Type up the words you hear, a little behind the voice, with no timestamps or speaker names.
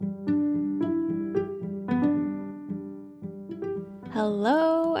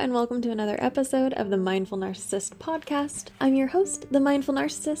Hello, and welcome to another episode of the Mindful Narcissist podcast. I'm your host, the Mindful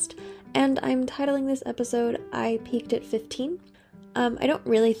Narcissist, and I'm titling this episode, I Peaked at 15. I don't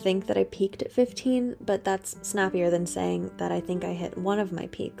really think that I peaked at 15, but that's snappier than saying that I think I hit one of my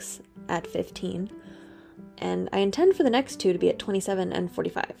peaks at 15. And I intend for the next two to be at 27 and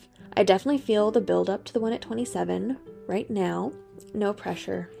 45. I definitely feel the build up to the one at 27 right now. No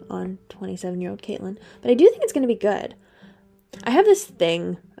pressure on 27-year-old Caitlin, but I do think it's going to be good. I have this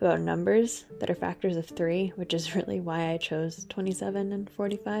thing about numbers that are factors of 3, which is really why I chose 27 and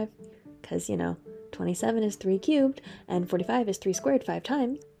 45. Because, 27 is 3 cubed, and 45 is 3 squared 5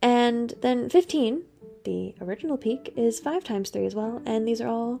 times. And then 15, the original peak, is 5 times 3 as well, and these are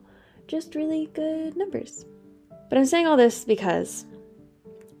all just really good numbers. But I'm saying all this because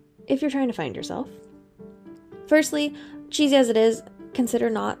if you're trying to find yourself, firstly, cheesy as it is, consider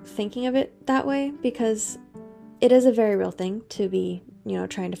not thinking of it that way, because it is a very real thing to be,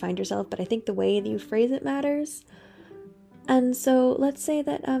 trying to find yourself, but I think the way that you phrase it matters. And so let's say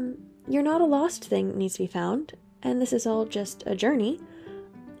that you're not a lost thing that needs to be found, and this is all just a journey.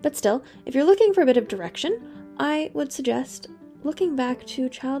 But still, if you're looking for a bit of direction, I would suggest looking back to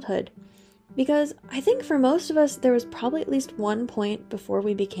childhood. Because I think for most of us, there was probably at least one point before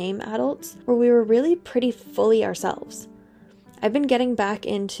we became adults where we were really pretty fully ourselves. I've been getting back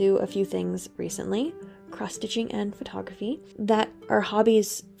into a few things recently, cross-stitching and photography, that are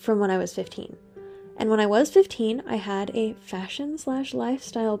hobbies from when I was 15. And when I was 15, I had a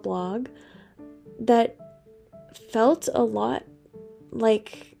fashion/lifestyle blog that felt a lot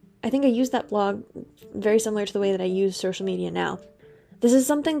like, I think I used that blog very similar to the way that I use social media now. This is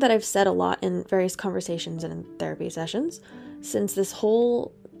something that I've said a lot in various conversations and in therapy sessions since this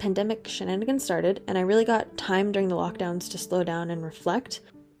whole pandemic shenanigans started, and I really got time during the lockdowns to slow down and reflect.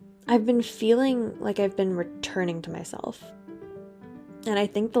 I've been feeling like I've been returning to myself. And I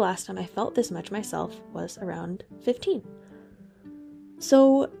think the last time I felt this much myself was around 15.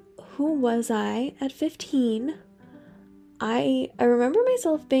 So who was I at 15? I remember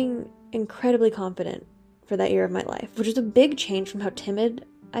myself being incredibly confident for that year of my life, which is a big change from how timid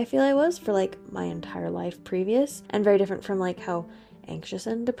I feel I was for my entire life previous, and very different from how anxious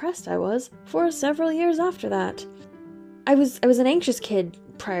and depressed I was for several years after that. I was an anxious kid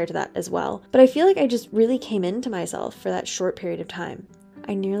prior to that as well, but I feel like I just really came into myself for that short period of time.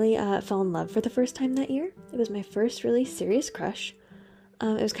 I nearly fell in love for the first time that year. It was my first really serious crush.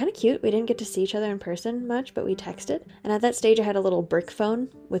 It was kind of cute. We didn't get to see each other in person much, but we texted, and at that stage I had a little brick phone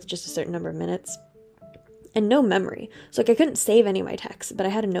with just a certain number of minutes and no memory, so I couldn't save any of my texts, but I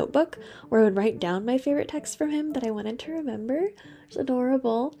had a notebook where I would write down my favorite texts from him that I wanted to remember. It's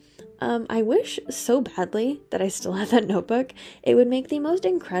adorable. I wish so badly that I still had that notebook. It would make the most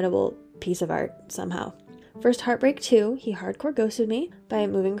incredible piece of art somehow. First heartbreak 2, he hardcore ghosted me by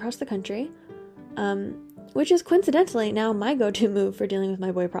moving across the country, which is coincidentally now my go-to move for dealing with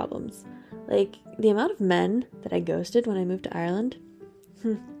my boy problems. The amount of men that I ghosted when I moved to Ireland.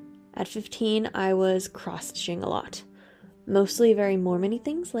 At 15, I was cross-stitching a lot. Mostly very Mormon-y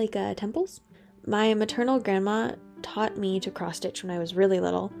things like temples. My maternal grandma taught me to cross-stitch when I was really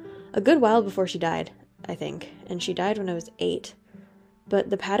little, a good while before she died, I think, and she died when I was 8. But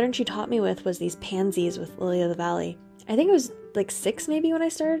the pattern she taught me with was these pansies with Lily of the Valley. I think it was 6 maybe when I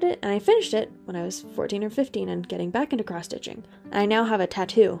started it, and I finished it when I was 14 or 15 and getting back into cross-stitching. I now have a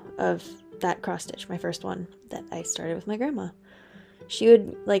tattoo of that cross-stitch, my first one, that I started with my grandma. She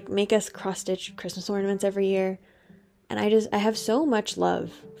would make us cross-stitch Christmas ornaments every year, and I have so much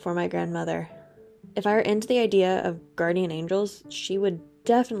love for my grandmother. If I were into the idea of guardian angels, she would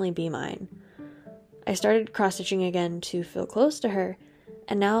definitely be mine. I started cross-stitching again to feel close to her,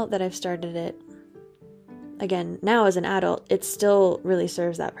 and now that I've started it again, now as an adult, it still really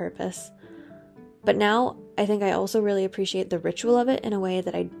serves that purpose. But now, I think I also really appreciate the ritual of it in a way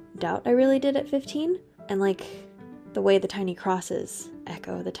that I doubt I really did at 15, and the way the tiny crosses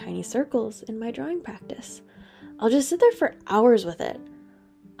echo the tiny circles in my drawing practice. I'll just sit there for hours with it.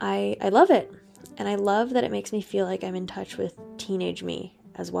 I love it, and I love that it makes me feel like I'm in touch with teenage me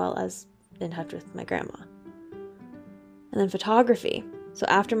as well as in touch with my grandma. And then photography. So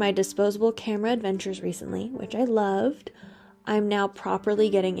after my disposable camera adventures recently, which I loved, I'm now properly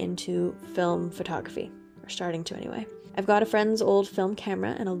getting into film photography, or starting to anyway. I've got a friend's old film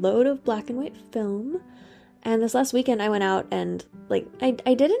camera and a load of black and white film. And this last weekend I went out and I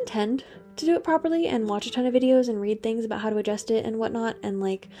did intend to do it properly and watch a ton of videos and read things about how to adjust it and whatnot. And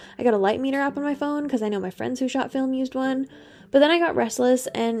I got a light meter app on my phone because I know my friends who shot film used one. But then I got restless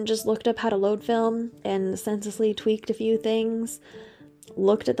and just looked up how to load film and senselessly tweaked a few things.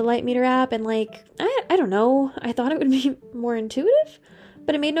 looked at the light meter app and like, I don't know, I thought it would be more intuitive,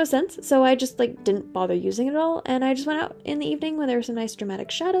 but it made no sense. So I just like didn't bother using it at all. And I just went out in the evening when there were some nice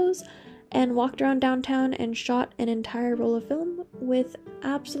dramatic shadows and walked around downtown and shot an entire roll of film with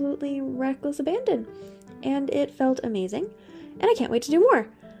absolutely reckless abandon. And it felt amazing. And I can't wait to do more.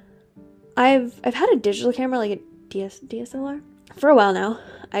 I've had a digital camera, like a DSLR, for a while now.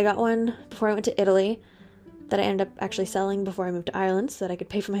 I got one before I went to Italy that I ended up actually selling before I moved to Ireland so that I could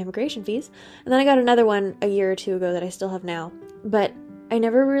pay for my immigration fees. And then I got another one a year or two ago that I still have now. But I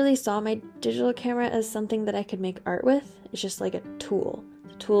never really saw my digital camera as something that I could make art with. It's just like a tool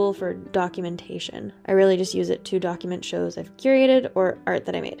for documentation. I really just use it to document shows I've curated or art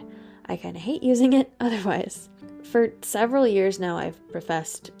that I made. I kind of hate using it otherwise. For several years now, I've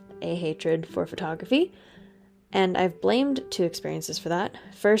professed a hatred for photography. And I've blamed two experiences for that.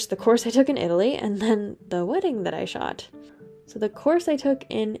 First, the course I took in Italy, and then the wedding that I shot. So the course I took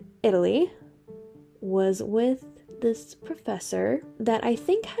in Italy was with this professor that I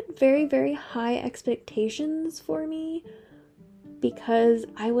think had very, very high expectations for me because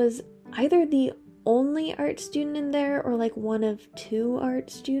I was either the only art student in there or like one of two art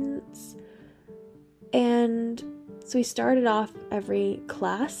students. And so we started off every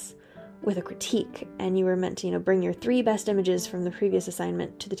class with a critique, and you were meant to, bring your 3 best images from the previous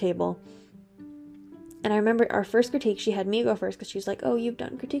assignment to the table. And I remember our first critique, she had me go first because she was like, oh, you've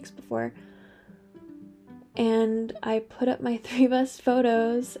done critiques before. And I put up my 3 best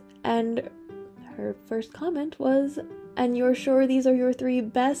photos, and her first comment was, and you're sure these are your 3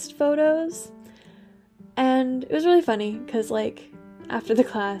 best photos? And it was really funny because like after the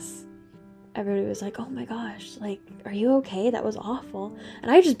class, everybody was like, oh my gosh, like, are you okay? That was awful. And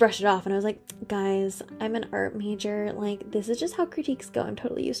I just brushed it off and I was like, guys, I'm an art major. Like, this is just how critiques go. I'm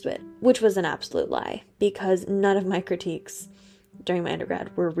totally used to it. Which was an absolute lie because none of my critiques during my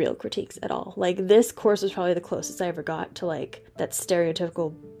undergrad were real critiques at all. Like, this course was probably the closest I ever got to like that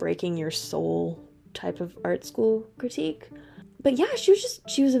stereotypical breaking your soul type of art school critique. But yeah,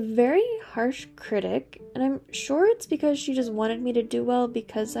 she was a very harsh critic, and I'm sure it's because she just wanted me to do well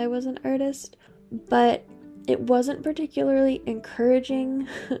because I was an artist, but it wasn't particularly encouraging,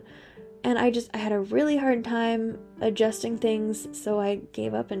 and I had a really hard time adjusting things, so I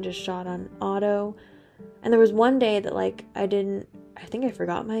gave up and just shot on auto. And there was one day that like I think I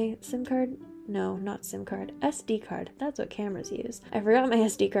forgot my SIM card. No, not SIM card, SD card. That's what cameras use. I forgot my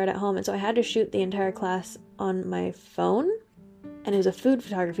SD card at home, and so I had to shoot the entire class on my phone. And it was a food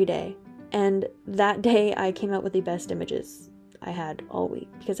photography day. And that day I came out with the best images I had all week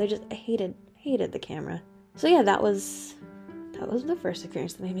because I hated the camera. So yeah, that was the first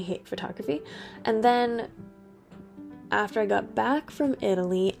experience that made me hate photography. And then after I got back from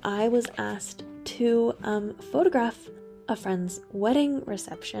Italy, I was asked to photograph a friend's wedding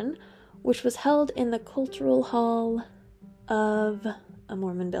reception, which was held in the Cultural Hall of a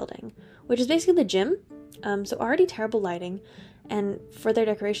Mormon building, which is basically the gym. So already terrible lighting. And for their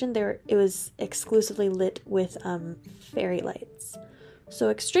decoration, it was exclusively lit with fairy lights. So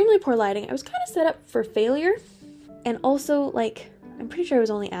extremely poor lighting. I was kind of set up for failure. And also, like, I'm pretty sure I was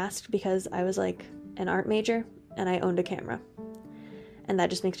only asked because I was, like, an art major and I owned a camera. And that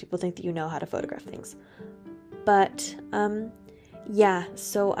just makes people think that you know how to photograph things. But, yeah,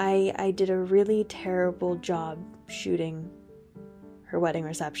 so I did a really terrible job shooting her wedding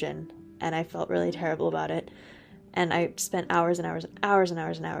reception. And I felt really terrible about it. And I spent hours and hours and hours and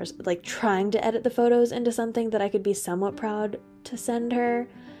hours and hours, like, trying to edit the photos into something that I could be somewhat proud to send her.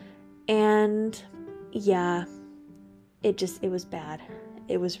 And, yeah, it was bad.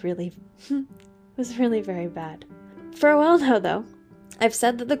 It was really very bad. For a while now, though, I've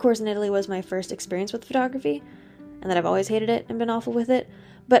said that the course in Italy was my first experience with photography, and that I've always hated it and been awful with it.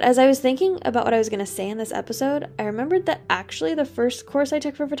 But as I was thinking about what I was going to say in this episode, I remembered that actually the first course I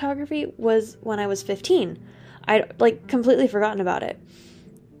took for photography was when I was 15. I'd, like, completely forgotten about it.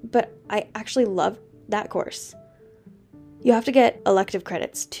 But I actually loved that course. You have to get elective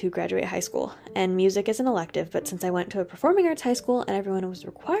credits to graduate high school, and music is an elective, but since I went to a performing arts high school and everyone was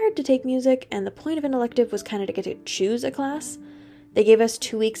required to take music, and the point of an elective was kind of to get to choose a class, they gave us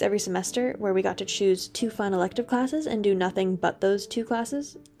 2 weeks every semester where we got to choose 2 fun elective classes and do nothing but those 2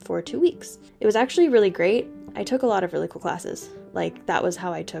 classes for 2 weeks. It was actually really great. I took a lot of really cool classes. Like, that was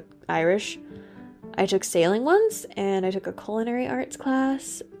how I took Irish. I took sailing once, and I took a culinary arts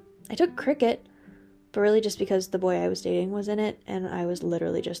class. I took cricket, but really just because the boy I was dating was in it, and I was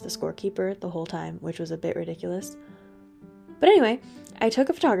literally just the scorekeeper the whole time, which was a bit ridiculous. But anyway, I took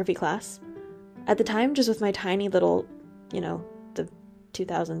a photography class. At the time, just with my tiny little, the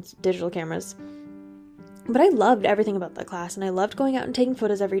 2000s digital cameras. But I loved everything about that class, and I loved going out and taking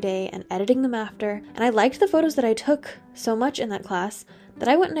photos every day and editing them after. And I liked the photos that I took so much in that class that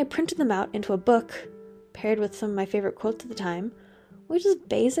I went and I printed them out into a book paired with some of my favorite quotes at the time, which is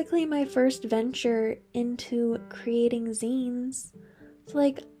basically my first venture into creating zines. So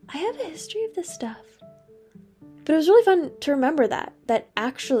like, I have a history of this stuff. But it was really fun to remember that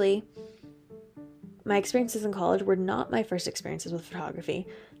actually my experiences in college were not my first experiences with photography.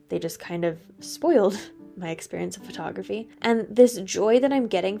 They just kind of spoiled my experience of photography. And this joy that I'm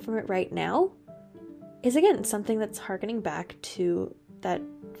getting from it right now is, again, something that's harkening back to that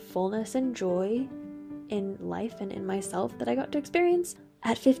fullness and joy in life and in myself that I got to experience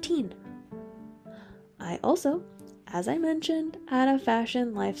at 15. I also, as I mentioned, had a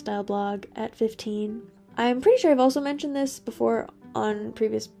fashion lifestyle blog at 15. I'm pretty sure I've also mentioned this before on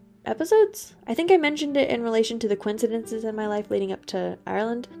previous episodes. I think I mentioned it in relation to the coincidences in my life leading up to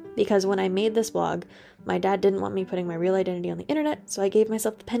Ireland, because when I made this blog, my dad didn't want me putting my real identity on the internet, so I gave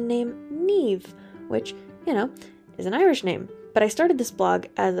myself the pen name Neve, which, you know, is an Irish name. But I started this blog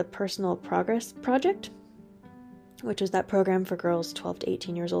as a personal progress project, which is that program for girls 12 to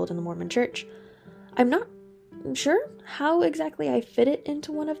 18 years old in the Mormon Church. I'm not sure how exactly I fit it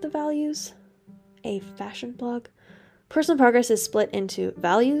into one of the values, a fashion blog. Personal progress is split into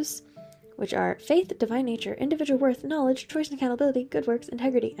values, which are faith, divine nature, individual worth, knowledge, choice and accountability, good works,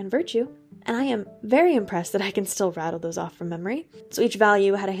 integrity, and virtue. And I am very impressed that I can still rattle those off from memory. So each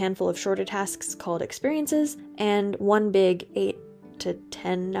value had a handful of shorter tasks called experiences, and one big 8 to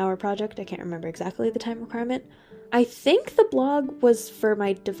 10 hour project. I can't remember exactly the time requirement. I think the blog was for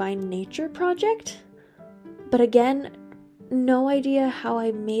my divine nature project, but again, no idea how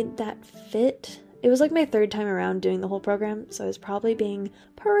I made that fit. It was like my third time around doing the whole program, so I was probably being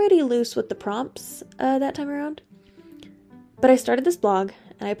pretty loose with the prompts that time around. But I started this blog,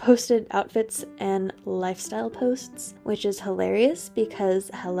 and I posted outfits and lifestyle posts, which is hilarious because,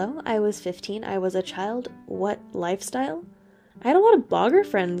 hello, I was 15, I was a child, what lifestyle? I had a lot of blogger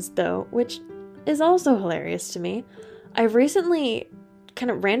friends, though, which is also hilarious to me. I've recently kind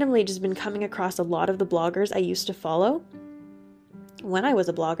of randomly just been coming across a lot of the bloggers I used to follow when I was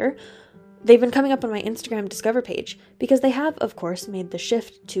a blogger. They've been coming up on my Instagram Discover page because they have, of course, made the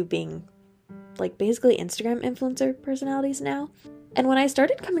shift to being like basically Instagram influencer personalities now. And when I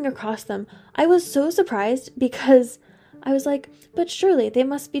started coming across them, I was so surprised because I was like, but surely they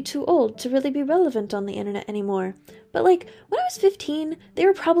must be too old to really be relevant on the internet anymore. But like, when I was 15, they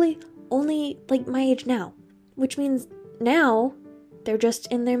were probably only like my age now, which means now they're just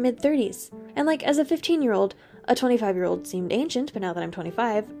in their mid-30s. And like, as a 15-year-old, a 25-year-old seemed ancient, but now that I'm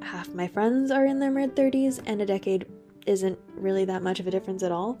 25, half my friends are in their mid-30s, and a decade isn't really that much of a difference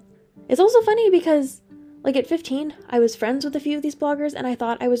at all. It's also funny because, like, at 15, I was friends with a few of these bloggers, and I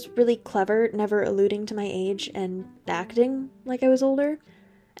thought I was really clever, never alluding to my age and acting like I was older.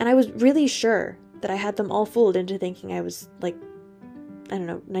 And I was really sure that I had them all fooled into thinking I was, like, I don't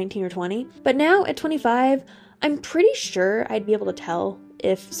know, 19 or 20. But now, at 25, I'm pretty sure I'd be able to tell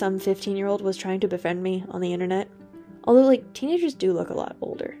if some 15-year-old was trying to befriend me on the internet. Although, like, teenagers do look a lot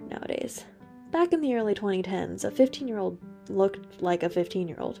older nowadays. Back in the early 2010s, a 15-year-old looked like a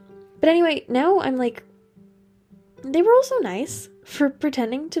 15-year-old. But anyway, now I'm like, they were also nice for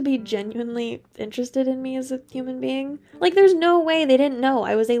pretending to be genuinely interested in me as a human being. Like, there's no way they didn't know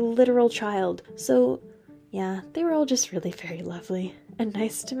I was a literal child. So, yeah, they were all just really very lovely and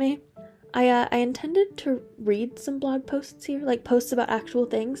nice to me. I intended to read some blog posts here, like posts about actual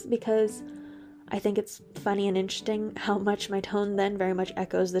things, because I think it's funny and interesting how much my tone then very much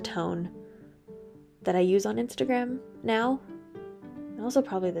echoes the tone that I use on Instagram now. And also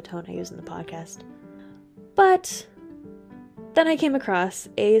probably the tone I use in the podcast. But then I came across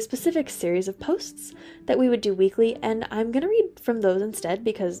a specific series of posts that we would do weekly, and I'm gonna read from those instead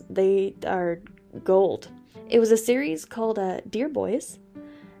because they are gold. It was a series called Dear Boys,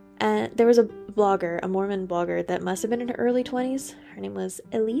 and there was a blogger, a Mormon blogger that must have been in her early 20s. Her name was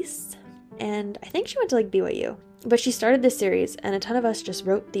Elise, and I think she went to like BYU. But she started this series, and a ton of us just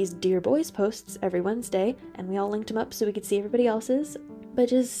wrote these Dear Boys posts every Wednesday, and we all linked them up so we could see everybody else's. But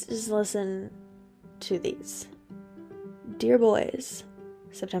just listen to these. Dear Boys,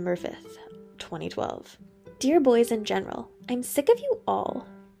 September 5th, 2012. Dear Boys in general, I'm sick of you all.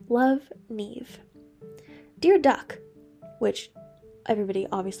 Love, Neve. Dear Duck, which everybody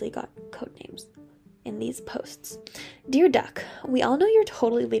obviously got code names in these posts. Dear Duck, we all know you're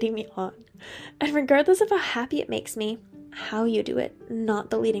totally leading me on. And regardless of how happy it makes me, how you do it, not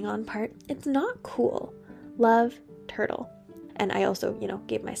the leading on part, it's not cool. Love, Turtle. And I also,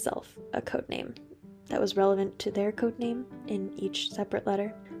 gave myself a code name that was relevant to their code name in each separate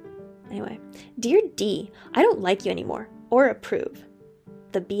letter. Anyway, Dear D, I don't like you anymore, or approve.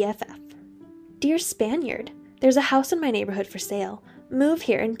 The BFF. Dear Spaniard, there's a house in my neighborhood for sale. Move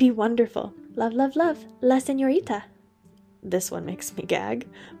here and be wonderful. Love, love, love, La Señorita. This one makes me gag.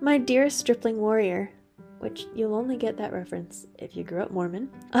 My dearest stripling warrior, which you'll only get that reference if you grew up Mormon.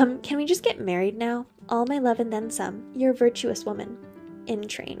 Can we just get married now? All my love and then some. You're a virtuous woman. In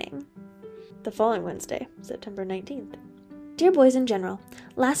training. The following Wednesday, September 19th. Dear boys in general,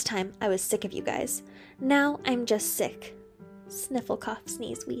 last time I was sick of you guys. Now I'm just sick. Sniffle, cough,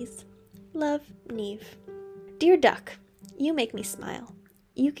 sneeze, wheeze. Love, Neve. Dear Duck, you make me smile.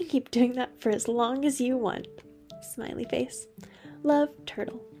 You can keep doing that for as long as you want. Smiley face. Love,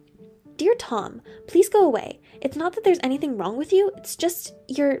 Turtle. Dear Tom, please go away. It's not that there's anything wrong with you, it's just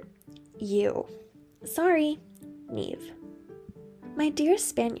you're you. Sorry, Neve. My dearest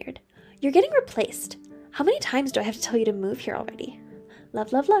Spaniard, you're getting replaced. How many times do I have to tell you to move here already?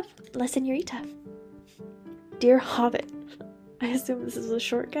 Love, love, love, La Señorita. Dear Hobbit, I assume this is a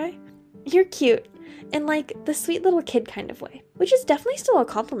short guy? You're cute, in like the sweet little kid kind of way, which is definitely still a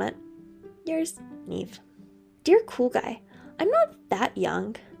compliment. Yours, Neve. Dear cool guy, I'm not that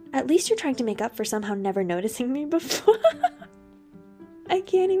young. At least you're trying to make up for somehow never noticing me before. I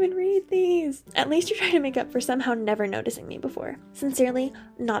can't even read these. At least you're trying to make up for somehow never noticing me before. Sincerely,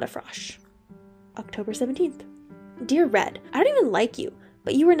 not a frosh. October 17th. Dear Red, I don't even like you,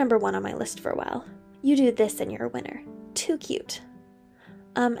 but you were number 1 on my list for a while. You do this and you're a winner. Too cute.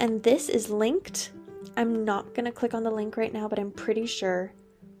 And this is linked. I'm not gonna click on the link right now, but I'm pretty sure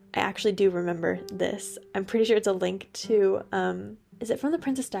I actually do remember this. I'm pretty sure it's a link to, is it from the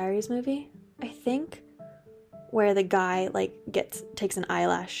Princess Diaries movie? I think. Where the guy, like, takes an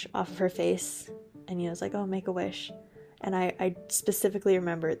eyelash off of her face and, is like, oh, make a wish. And I specifically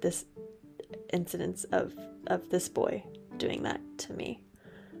remember this incidents of this boy doing that to me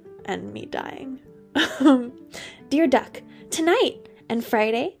and me dying. Dear Duck, tonight and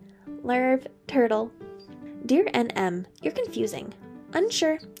Friday, Lerv, Turtle. Dear NM, you're confusing.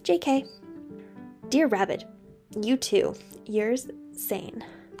 Unsure, JK. Dear Rabbit, you too. Yours, Sane.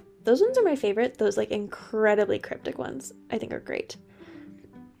 Those ones are my favorite. Those like incredibly cryptic ones I think are great.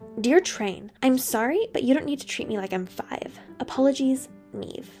 Dear Train, I'm sorry, but you don't need to treat me like I'm 5. Apologies,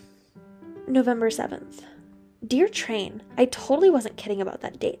 Neve. November 7th. Dear Train, I totally wasn't kidding about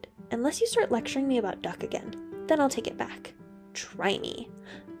that date. Unless you start lecturing me about Duck again, then I'll take it back. Try me.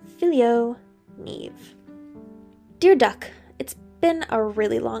 Filio, Neve. Dear Duck, it's been a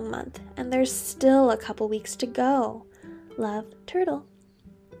really long month, and there's still a couple weeks to go. Love, Turtle.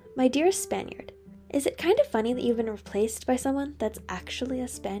 My dearest Spaniard, is it kind of funny that you've been replaced by someone that's actually a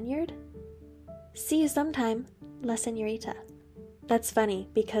Spaniard? See you sometime, La Señorita. That's funny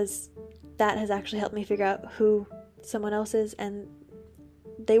because that has actually helped me figure out who someone else is, and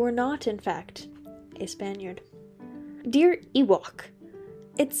they were not, in fact, a Spaniard. Dear Ewok,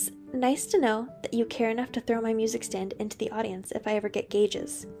 it's nice to know that you care enough to throw my music stand into the audience if I ever get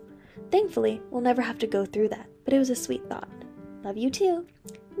gauges. Thankfully, we'll never have to go through that, but it was a sweet thought. Love you too.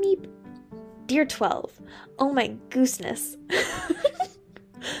 Meep. Dear 12, oh my gooseness.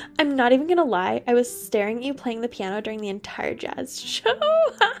 I'm not even gonna lie, I was staring at you playing the piano during the entire jazz show.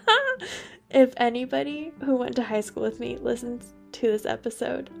 If anybody who went to high school with me listens to this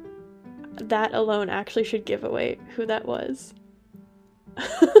episode, that alone actually should give away who that was.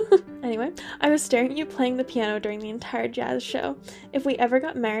 Anyway, I was staring at you playing the piano during the entire jazz show. If we ever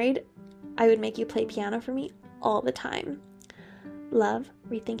got married, I would make you play piano for me all the time. Love,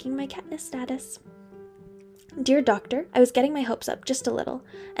 rethinking my Katniss status. Dear Doctor, I was getting my hopes up just a little,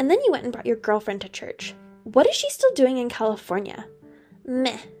 and then you went and brought your girlfriend to church. What is she still doing in California?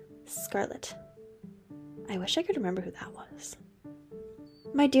 Meh, Scarlet. I wish I could remember who that was.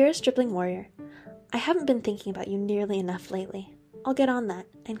 My dearest stripling warrior, I haven't been thinking about you nearly enough lately. I'll get on that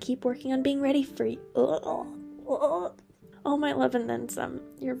and keep working on being ready for you. Oh, my love and then some.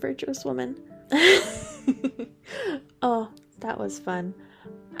 You're a virtuous woman. Oh, that was fun.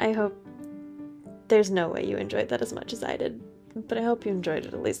 I hope there's no way you enjoyed that as much as I did, but I hope you enjoyed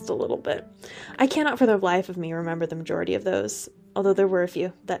it at least a little bit. I cannot for the life of me remember the majority of those, although there were a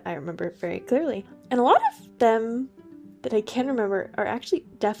few that I remember very clearly. And a lot of them that I can remember are actually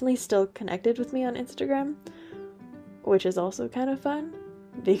definitely still connected with me on Instagram, which is also kind of fun,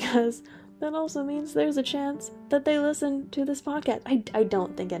 because that also means there's a chance that they listen to this podcast. I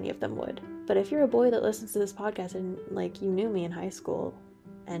don't think any of them would. But if you're a boy that listens to this podcast and, like, you knew me in high school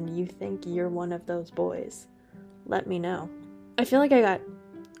and you think you're one of those boys, let me know. I feel like I got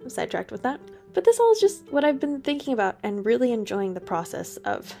sidetracked with that. But this all is just what I've been thinking about and really enjoying the process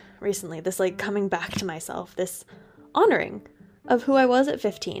of recently. This, like, coming back to myself. This honoring of who I was at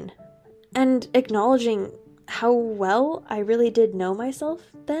 15 and acknowledging how well I really did know myself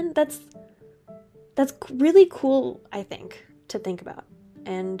then, that's really cool, I think, to think about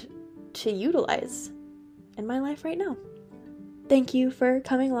and to utilize in my life right now. Thank you for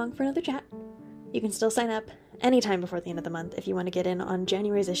coming along for another chat. You can still sign up anytime before the end of the month if you want to get in on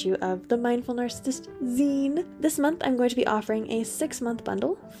January's issue of the Mindful Narcissist zine. This month I'm going to be offering a 6-month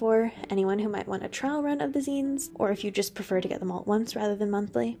bundle for anyone who might want a trial run of the zines, or if you just prefer to get them all at once rather than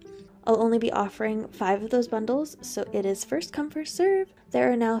monthly. I'll only be offering 5 of those bundles, so it is first come first serve.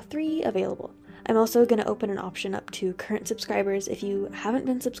 There are now 3 available. I'm also going to open an option up to current subscribers. If you haven't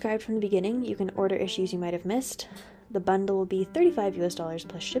been subscribed from the beginning, you can order issues you might have missed. The bundle will be $35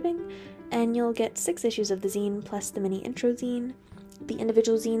 plus shipping, and you'll get 6 issues of the zine plus the mini intro zine. The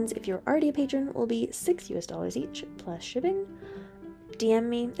individual zines, if you're already a patron, will be $6 each plus shipping. DM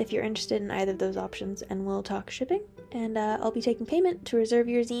me if you're interested in either of those options and we'll talk shipping, and I'll be taking payment to reserve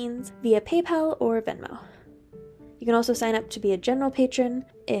your zines via PayPal or Venmo. You can also sign up to be a general patron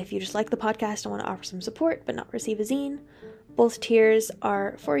if you just like the podcast and want to offer some support but not receive a zine. Both tiers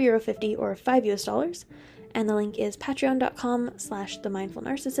are €4.50 or $5, and the link is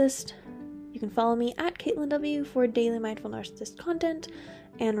patreon.com/themindfulnarcissist. You can follow me at Caitlin W for daily Mindful Narcissist content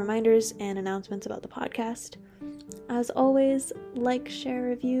and reminders and announcements about the podcast. As always, like, share,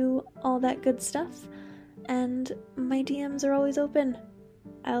 review, all that good stuff, and my DMs are always open.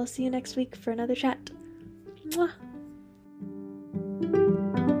 I'll see you next week for another chat. Mwah!